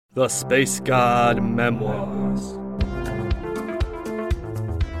The Space God Memoirs.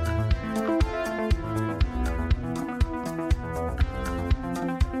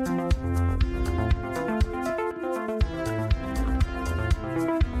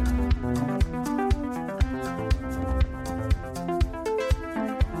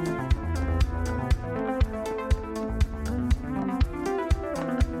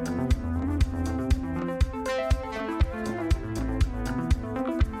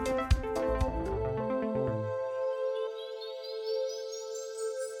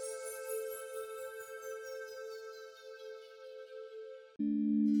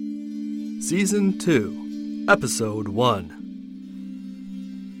 Season 2, Episode 1.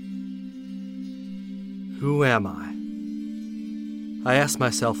 Who am I? I asked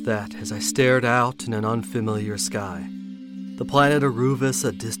myself that as I stared out in an unfamiliar sky. The planet Aruvus,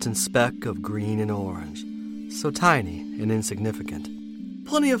 a distant speck of green and orange, so tiny and insignificant.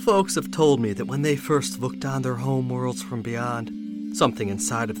 Plenty of folks have told me that when they first looked on their home worlds from beyond, something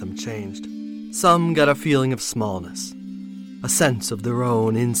inside of them changed. Some got a feeling of smallness, a sense of their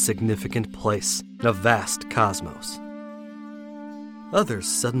own insignificant place in a vast cosmos. Others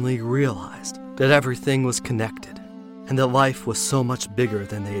suddenly realized that everything was connected, and that life was so much bigger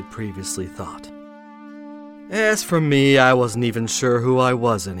than they had previously thought. As for me, I wasn't even sure who I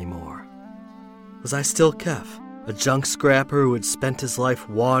was anymore. Was I still Kev, a junk scrapper who had spent his life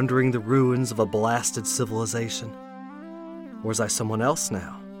wandering the ruins of a blasted civilization? Or was I someone else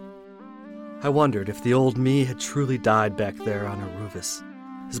now? I wondered if the old me had truly died back there on Aruvus,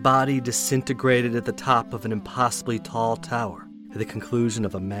 his body disintegrated at the top of an impossibly tall tower at the conclusion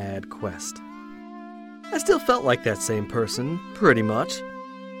of a mad quest. I still felt like that same person, pretty much,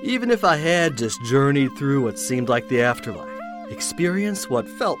 even if I had just journeyed through what seemed like the afterlife, experienced what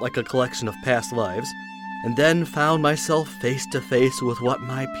felt like a collection of past lives, and then found myself face to face with what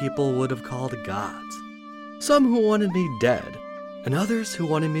my people would have called gods. Some who wanted me dead, and others who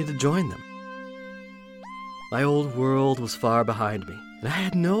wanted me to join them. My old world was far behind me, and I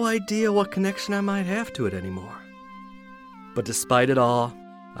had no idea what connection I might have to it anymore. But despite it all,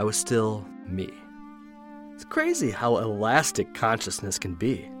 I was still me. It's crazy how elastic consciousness can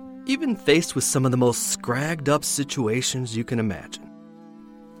be, even faced with some of the most scragged up situations you can imagine.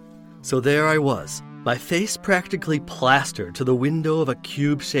 So there I was, my face practically plastered to the window of a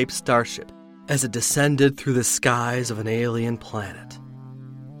cube-shaped starship as it descended through the skies of an alien planet.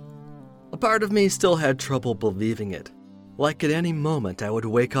 A part of me still had trouble believing it, like at any moment I would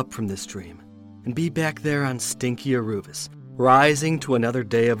wake up from this dream and be back there on stinky Aruvus, rising to another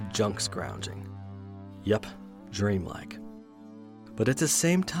day of junk scrounging. Yep, dreamlike. But at the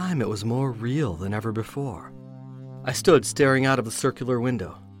same time, it was more real than ever before. I stood staring out of the circular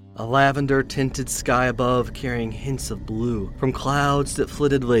window, a lavender-tinted sky above carrying hints of blue from clouds that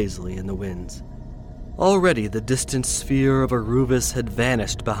flitted lazily in the winds. Already the distant sphere of Aruvus had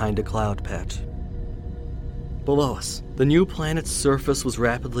vanished behind a cloud patch. Below us, the new planet's surface was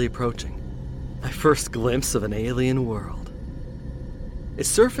rapidly approaching, my first glimpse of an alien world. Its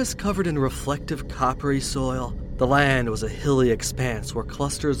surface covered in reflective coppery soil, the land was a hilly expanse where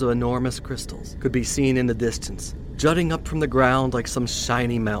clusters of enormous crystals could be seen in the distance, jutting up from the ground like some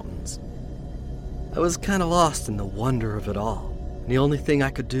shiny mountains. I was kind of lost in the wonder of it all, and the only thing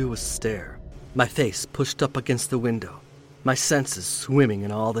I could do was stare. My face pushed up against the window, my senses swimming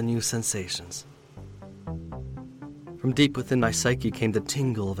in all the new sensations. From deep within my psyche came the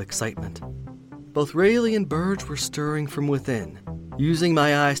tingle of excitement. Both Rayleigh and Burge were stirring from within, using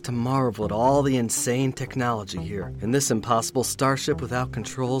my eyes to marvel at all the insane technology here in this impossible starship without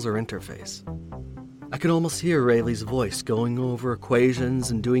controls or interface. I could almost hear Rayleigh's voice going over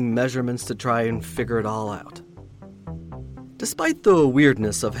equations and doing measurements to try and figure it all out. Despite the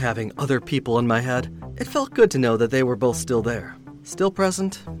weirdness of having other people in my head, it felt good to know that they were both still there, still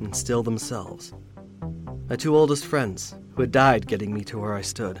present, and still themselves. My two oldest friends, who had died getting me to where I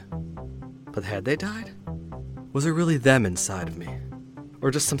stood. But had they died? Was it really them inside of me? Or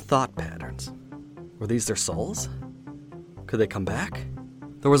just some thought patterns? Were these their souls? Could they come back?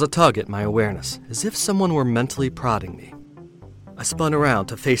 There was a tug at my awareness, as if someone were mentally prodding me. I spun around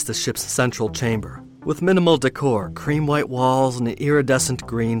to face the ship's central chamber, with minimal decor, cream-white walls, and an iridescent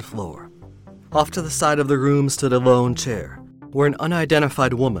green floor. Off to the side of the room stood a lone chair, where an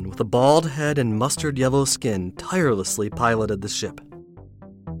unidentified woman with a bald head and mustard-yellow skin tirelessly piloted the ship.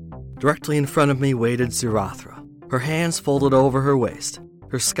 Directly in front of me waited Zirathra, her hands folded over her waist,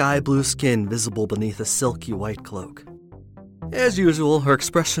 her sky-blue skin visible beneath a silky white cloak. As usual, her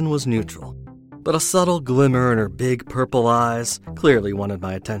expression was neutral, but a subtle glimmer in her big purple eyes clearly wanted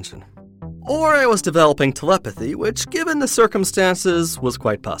my attention. Or I was developing telepathy, which, given the circumstances, was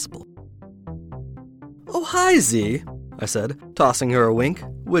quite possible. "Oh, hi, Z," I said, tossing her a wink,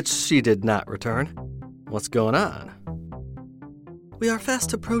 which she did not return. "What's going on?" "We are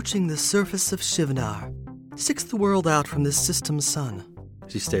fast approaching the surface of Shivnar, sixth world out from this system's sun,"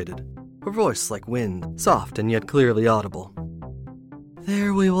 she stated, her voice like wind, soft and yet clearly audible.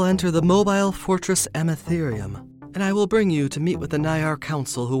 "There we will enter the mobile fortress Amatherium, and I will bring you to meet with the Nayar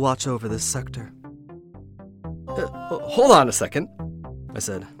Council who watch over this sector." Hold on a second," I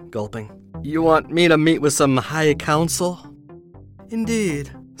said, gulping. "You want me to meet with some high council?"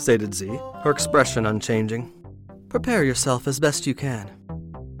 "Indeed," stated Z, her expression unchanging. "Prepare yourself as best you can."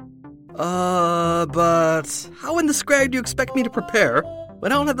 But how in the scrag do you expect me to prepare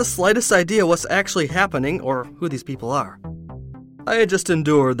when I don't have the slightest idea what's actually happening or who these people are? I had just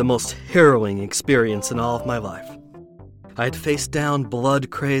endured the most harrowing experience in all of my life. I had faced down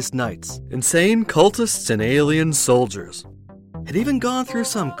blood-crazed knights, insane cultists, and alien soldiers. Had even gone through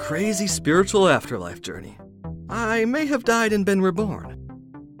some crazy spiritual afterlife journey. I may have died and been reborn.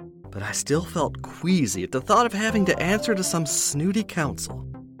 But I still felt queasy at the thought of having to answer to some snooty council.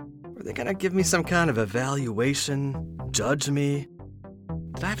 Were they gonna give me some kind of evaluation? Judge me?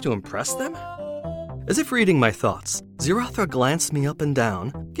 Did I have to impress them? As if reading my thoughts, Zirathra glanced me up and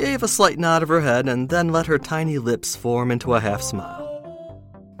down, gave a slight nod of her head, and then let her tiny lips form into a half-smile.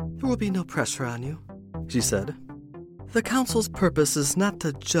 "There will be no pressure on you," she said. "The Council's purpose is not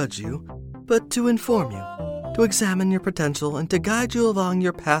to judge you, but to inform you, to examine your potential, and to guide you along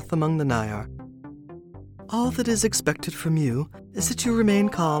your path among the Nayar. All that is expected from you is that you remain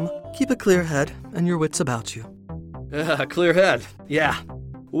calm, keep a clear head, and your wits about you." Clear head. Yeah.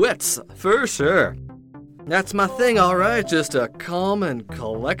 Wits, for sure. That's my thing, all right, just a calm and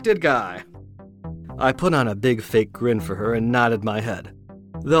collected guy. I put on a big fake grin for her and nodded my head,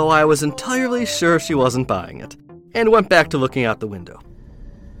 though I was entirely sure she wasn't buying it, and went back to looking out the window.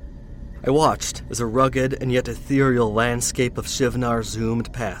 I watched as a rugged and yet ethereal landscape of Shivnar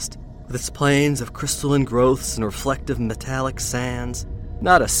zoomed past, with its plains of crystalline growths and reflective metallic sands,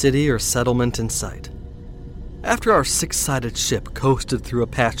 not a city or settlement in sight. After our six-sided ship coasted through a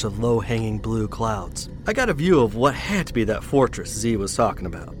patch of low-hanging blue clouds, I got a view of what had to be that fortress Z was talking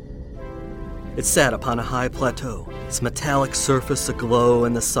about. It sat upon a high plateau, its metallic surface aglow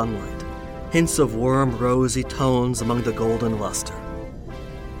in the sunlight, hints of warm, rosy tones among the golden luster.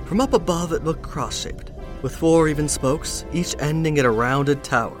 From up above it looked cross-shaped, with 4 even spokes, each ending at a rounded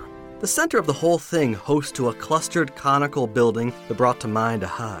tower. The center of the whole thing host to a clustered conical building that brought to mind a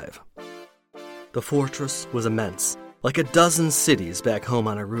hive. The fortress was immense, like a dozen cities back home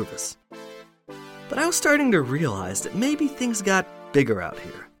on Aruvis. But I was starting to realize that maybe things got bigger out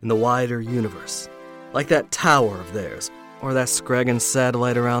here, in the wider universe. Like that tower of theirs, or that Scraggin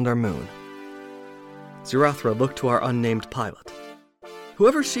satellite around our moon. Zirathra looked to our unnamed pilot.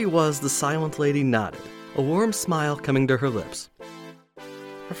 Whoever she was, the silent lady nodded, a warm smile coming to her lips.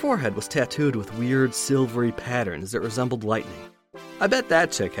 Her forehead was tattooed with weird silvery patterns that resembled lightning. I bet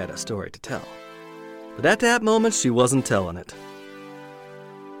that chick had a story to tell. But at that moment, she wasn't telling it.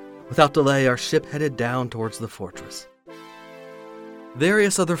 Without delay, our ship headed down towards the fortress.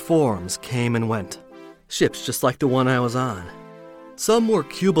 Various other forms came and went, ships just like the one I was on. Some were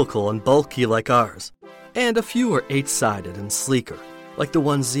cubical and bulky like ours, and a few were 8-sided and sleeker, like the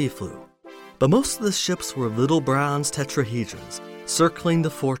one Z flew. But most of the ships were little bronze tetrahedrons, circling the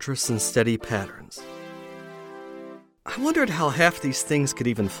fortress in steady patterns. I wondered how half these things could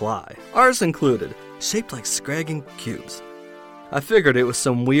even fly, ours included, shaped like scragging cubes. I figured it was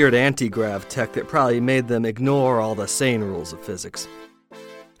some weird anti-grav tech that probably made them ignore all the sane rules of physics.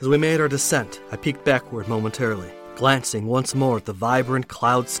 As we made our descent, I peeked backward momentarily, glancing once more at the vibrant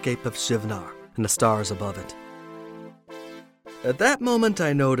cloudscape of Shivnar and the stars above it. At that moment,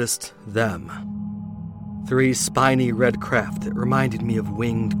 I noticed them. 3 spiny red craft that reminded me of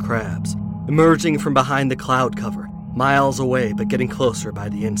winged crabs, emerging from behind the cloud cover, miles away but getting closer by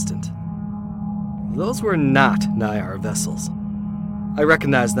the instant. Those were not Nayar vessels. I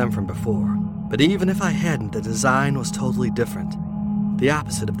recognized them from before, but even if I hadn't, the design was totally different. The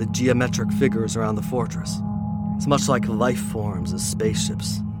opposite of the geometric figures around the fortress. As much like life forms as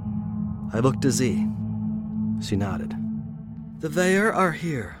spaceships. I looked to Z. She nodded. "The Vaer are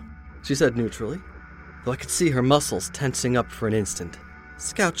here," she said neutrally, though I could see her muscles tensing up for an instant.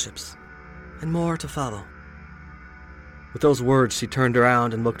 "Scout ships, and more to follow." With those words, she turned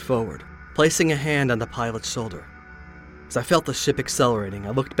around and looked forward, placing a hand on the pilot's shoulder. As I felt the ship accelerating,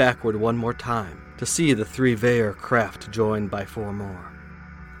 I looked backward one more time to see the 3 Vaer craft joined by 4 more.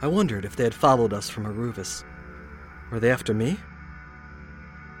 I wondered if they had followed us from Aruvis. Were they after me?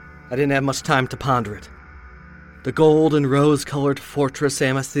 I didn't have much time to ponder it. The gold and rose-colored fortress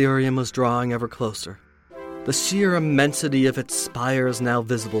Amatherium was drawing ever closer. The sheer immensity of its spires now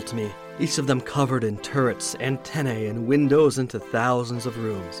visible to me, each of them covered in turrets, antennae, and windows into thousands of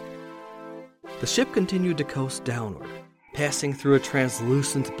rooms. The ship continued to coast downward, passing through a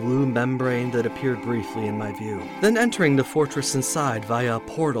translucent blue membrane that appeared briefly in my view, then entering the fortress inside via a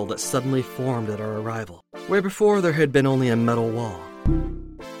portal that suddenly formed at our arrival, where before there had been only a metal wall.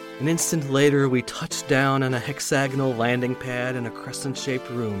 An instant later, we touched down on a hexagonal landing pad in a crescent-shaped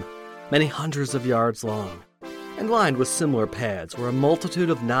room, many hundreds of yards long, and lined with similar pads where a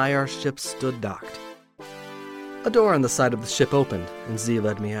multitude of Naiar ships stood docked. A door on the side of the ship opened, and Z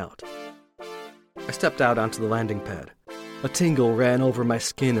led me out. I stepped out onto the landing pad. A tingle ran over my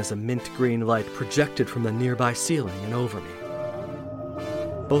skin as a mint-green light projected from the nearby ceiling and over me.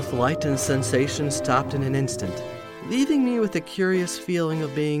 Both light and sensation stopped in an instant, leaving me with a curious feeling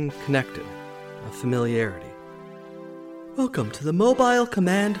of being connected, of familiarity. "Welcome to the Mobile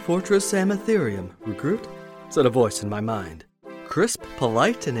Command Fortress Amatherium, recruit," said a voice in my mind, crisp,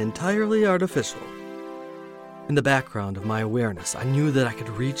 polite, and entirely artificial. In the background of my awareness, I knew that I could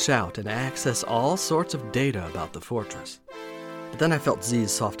reach out and access all sorts of data about the fortress. But then I felt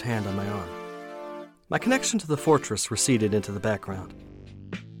Z's soft hand on my arm. My connection to the fortress receded into the background.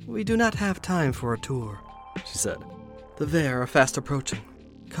 "We do not have time for a tour," she said. "The Vair are fast approaching.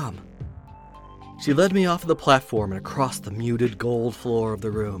 Come." She led me off the platform and across the muted gold floor of the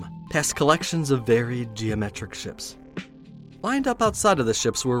room, past collections of varied geometric ships. Lined up outside of the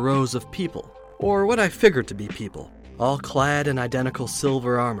ships were rows of people, or what I figured to be people, all clad in identical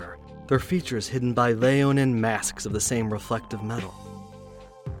silver armor, their features hidden by leonine masks of the same reflective metal.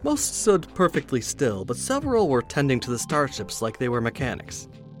 Most stood perfectly still, but several were tending to the starships like they were mechanics.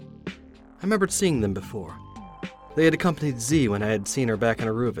 I remembered seeing them before. They had accompanied Z when I had seen her back in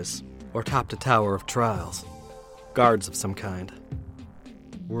Aruvis, or topped a tower of trials. Guards of some kind.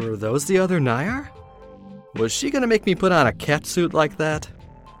 Were those the other Naiar? Was she going to make me put on a catsuit like that?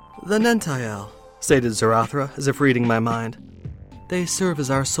 "The Nentael," stated Zarathra, as if reading my mind. "They serve as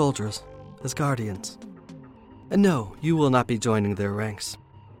our soldiers, as guardians. And no, you will not be joining their ranks.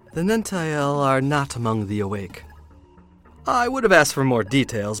 The Nentael are not among the awake." I would have asked for more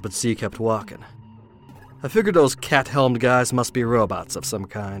details, but Z kept walking. I figured those cat-helmed guys must be robots of some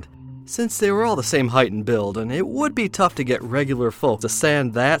kind, since they were all the same height and build, and it would be tough to get regular folk to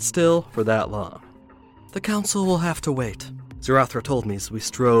stand that still for that long. "The council will have to wait," Zarathra told me as we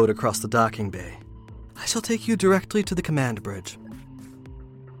strode across the docking bay. "I shall take you directly to the command bridge."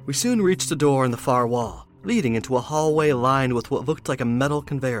 We soon reached a door in the far wall, leading into a hallway lined with what looked like a metal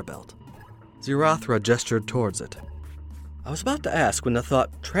conveyor belt. Zarathra gestured towards it. I was about to ask when the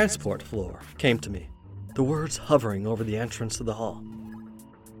thought "transport floor" came to me, the words hovering over the entrance to the hall.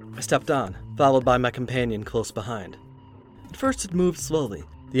 I stepped on, followed by my companion close behind. At first it moved slowly,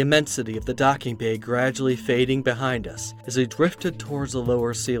 the immensity of the docking bay gradually fading behind us as we drifted towards the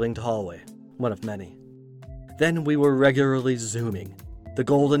lower ceilinged hallway, one of many. Then we were regularly zooming. The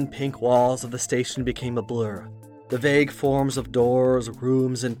golden pink walls of the station became a blur, the vague forms of doors,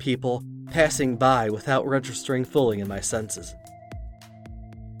 rooms, and people passing by without registering fully in my senses.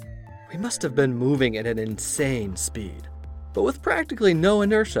 We must have been moving at an insane speed, but with practically no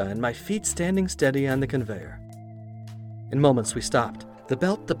inertia and my feet standing steady on the conveyor. In moments we stopped, the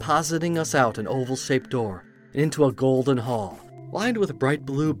belt depositing us out an oval-shaped door and into a golden hall, lined with bright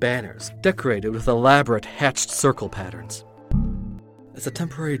blue banners decorated with elaborate hatched circle patterns. As the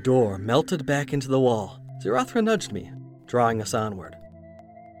temporary door melted back into the wall, Zarathra nudged me, drawing us onward.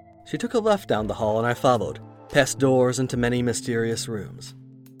 She took a left down the hall and I followed, past doors into many mysterious rooms.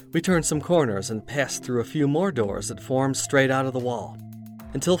 We turned some corners and passed through a few more doors that formed straight out of the wall,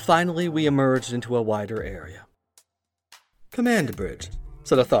 until finally we emerged into a wider area. "Command bridge,"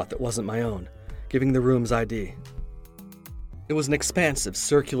 said a thought that wasn't my own, giving the room's ID. It was an expansive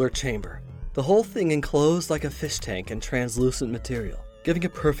circular chamber, the whole thing enclosed like a fish tank in translucent material, giving a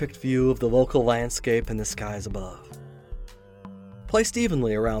perfect view of the local landscape and the skies above. Placed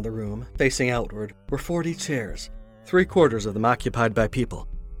evenly around the room, facing outward, were 40 chairs, 3/4 of them occupied by people.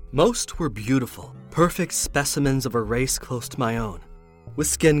 Most were beautiful, perfect specimens of a race close to my own, with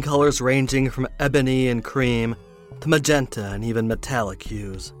skin colors ranging from ebony and cream to magenta and even metallic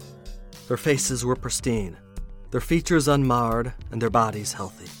hues. Their faces were pristine, their features unmarred, and their bodies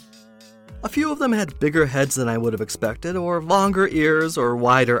healthy. A few of them had bigger heads than I would have expected, or longer ears or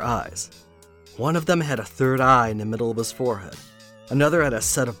wider eyes. One of them had a third eye in the middle of his forehead. Another had a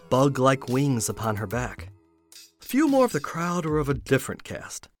set of bug-like wings upon her back. A few more of the crowd were of a different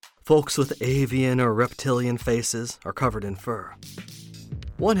cast. Folks with avian or reptilian faces are covered in fur.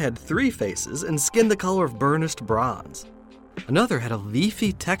 One had 3 faces and skin the color of burnished bronze. Another had a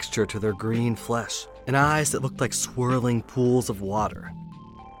leafy texture to their green flesh and eyes that looked like swirling pools of water.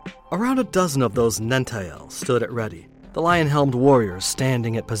 Around a dozen of those Nentael stood at ready, the lion-helmed warriors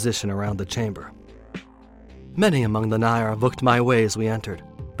standing at position around the chamber. Many among the Naiar looked my way as we entered,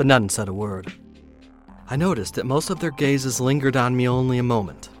 but none said a word. I noticed that most of their gazes lingered on me only a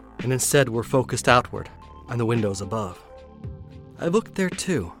moment, and instead were focused outward, on the windows above. I looked there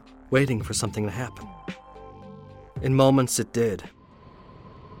too, waiting for something to happen. In moments it did.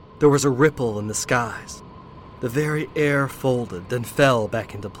 There was a ripple in the skies. The very air folded, then fell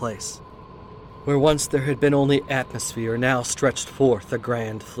back into place. Where once there had been only atmosphere, now stretched forth a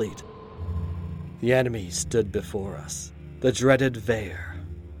grand fleet. The enemy stood before us, the dreaded Vaer.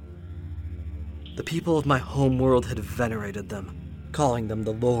 The people of my homeworld had venerated them, calling them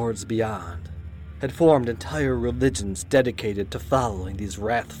the Lords Beyond, had formed entire religions dedicated to following these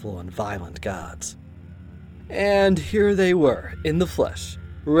wrathful and violent gods. And here they were, in the flesh,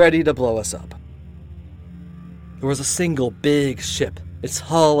 ready to blow us up. There was a single big ship, its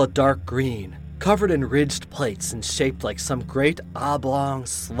hull a dark green, covered in ridged plates and shaped like some great oblong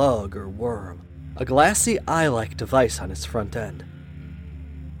slug or worm, a glassy eye-like device on its front end.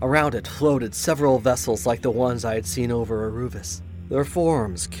 Around it floated several vessels like the ones I had seen over Aruvis, their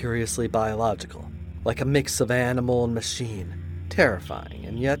forms curiously biological, like a mix of animal and machine, terrifying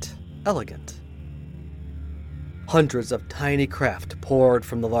and yet elegant. Hundreds of tiny craft poured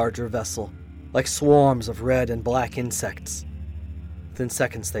from the larger vessel, like swarms of red and black insects. Within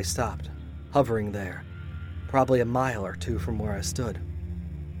seconds they stopped, hovering there, probably a mile or 2 from where I stood.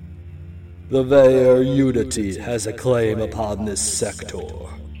 The Vaer Unity has a claim upon this sector.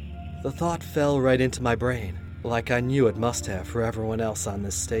 The thought fell right into my brain, like I knew it must have for everyone else on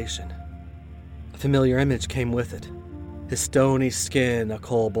this station. A familiar image came with it. His stony skin a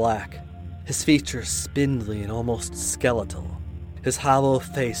coal black, his features spindly and almost skeletal, his hollow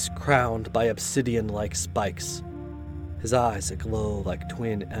face crowned by obsidian-like spikes, his eyes aglow like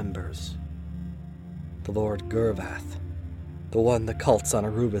twin embers. The Lord Gurvath, the one the cults on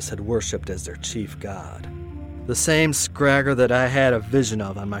Aruvis had worshipped as their chief god. The same Scragger that I had a vision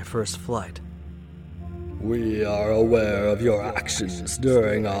of on my first flight. We are aware of your actions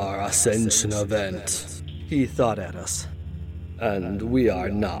during our Ascension event, he thought at us. And we are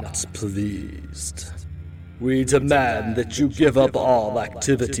not pleased. We demand that you give up all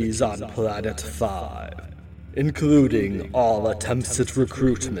activities on Planet 5, including all attempts at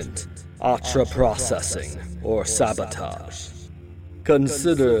recruitment, Atra processing, or sabotage.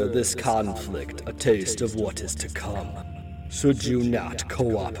 Consider this conflict a taste of what is to come, should you not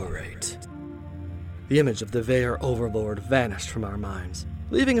cooperate. The image of the Vaer Overlord vanished from our minds,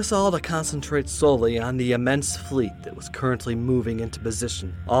 leaving us all to concentrate solely on the immense fleet that was currently moving into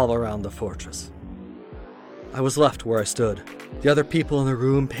position all around the fortress. I was left where I stood, the other people in the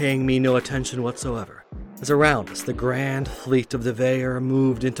room paying me no attention whatsoever, as around us the grand fleet of the Vaer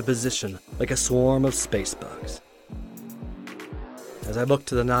moved into position like a swarm of space bugs. As I looked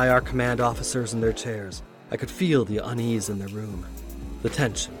to the Naiar command officers in their chairs, I could feel the unease in the room, the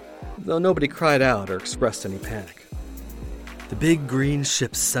tension, though nobody cried out or expressed any panic. The big green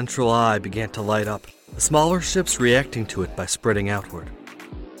ship's central eye began to light up, the smaller ships reacting to it by spreading outward.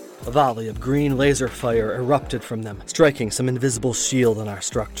 A volley of green laser fire erupted from them, striking some invisible shield on our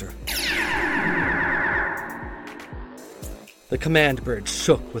structure. The command bridge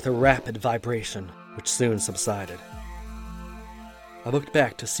shook with a rapid vibration, which soon subsided. I looked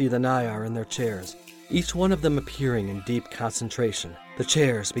back to see the Naiar in their chairs, each one of them appearing in deep concentration, the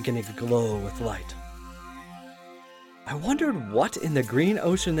chairs beginning to glow with light. I wondered what in the green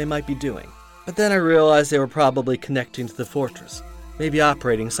ocean they might be doing, but then I realized they were probably connecting to the fortress, maybe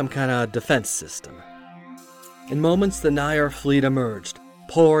operating some kind of defense system. In moments, the Naiar fleet emerged,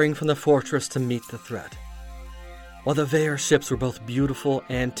 pouring from the fortress to meet the threat. While the Vaer ships were both beautiful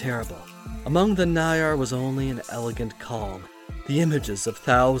and terrible, among the Naiar was only an elegant calm, the images of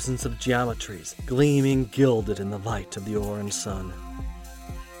thousands of geometries gleaming gilded in the light of the orange sun.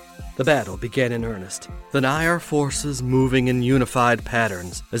 The battle began in earnest, the Naiar forces moving in unified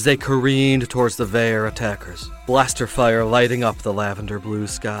patterns as they careened towards the Vaer attackers, blaster fire lighting up the lavender blue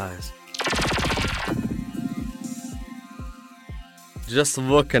skies. Just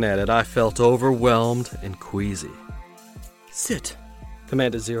looking at it, I felt overwhelmed and queasy. "Sit,"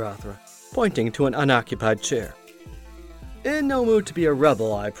 commanded Zirathra, pointing to an unoccupied chair. In no mood to be a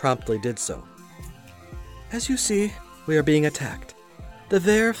rebel, I promptly did so. "As you see, we are being attacked. The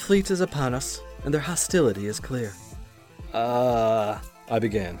Vaer fleet is upon us, and their hostility is clear." I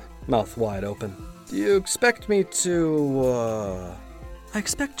began, mouth wide open. "Do you expect me to, I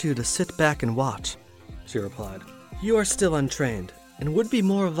expect you to sit back and watch, she replied. You are still untrained, and would be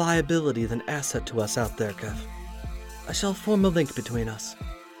more viability than asset to us out there, Kev. I shall form a link between us.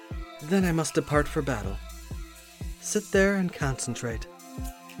 Then I must depart for battle. Sit there and concentrate.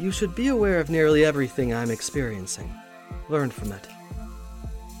 You should be aware of nearly everything I'm experiencing. Learn from it.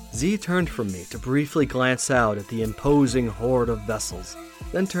 Z turned from me to briefly glance out at the imposing horde of vessels,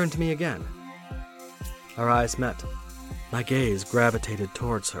 then turned to me again. Our eyes met. My gaze gravitated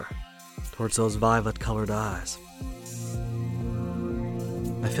towards her, towards those violet-colored eyes.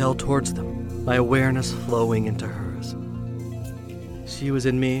 I fell towards them, my awareness flowing into hers. She was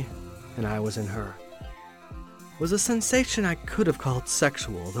in me, and I was in her. It was a sensation I could have called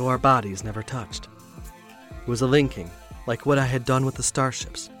sexual, though our bodies never touched. It was a linking, like what I had done with the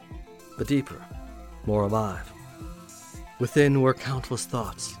starships, but deeper, more alive. Within were countless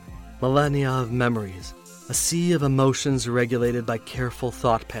thoughts, millennia of memories, a sea of emotions regulated by careful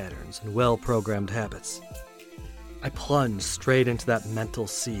thought patterns and well-programmed habits. I plunged straight into that mental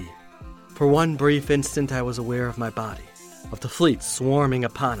sea. For one brief instant I was aware of my body, of the fleet swarming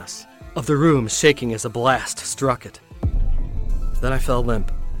upon us, of the room shaking as a blast struck it. Then I fell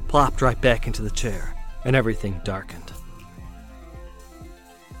limp, plopped right back into the chair, and everything darkened.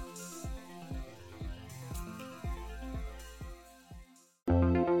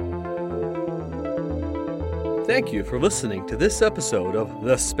 Thank you for listening to this episode of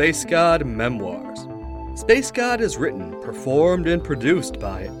The Space God Memoirs. Space God is written, performed, and produced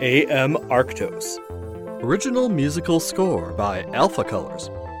by A.M. Arctos. Original musical score by Alpha Colors.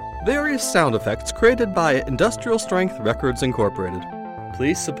 Various sound effects created by Industrial Strength Records Incorporated.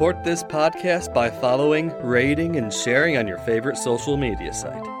 Please support this podcast by following, rating, and sharing on your favorite social media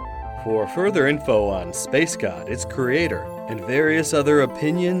site. For further info on Space God, its creator, and various other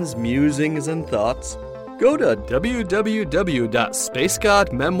opinions, musings, and thoughts, go to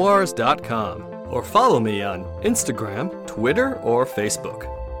www.spacegodmemoirs.com or follow me on Instagram, Twitter, or Facebook.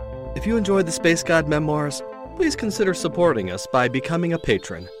 If you enjoyed the Space God Memoirs, please consider supporting us by becoming a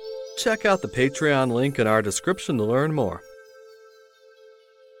patron. Check out the Patreon link in our description to learn more.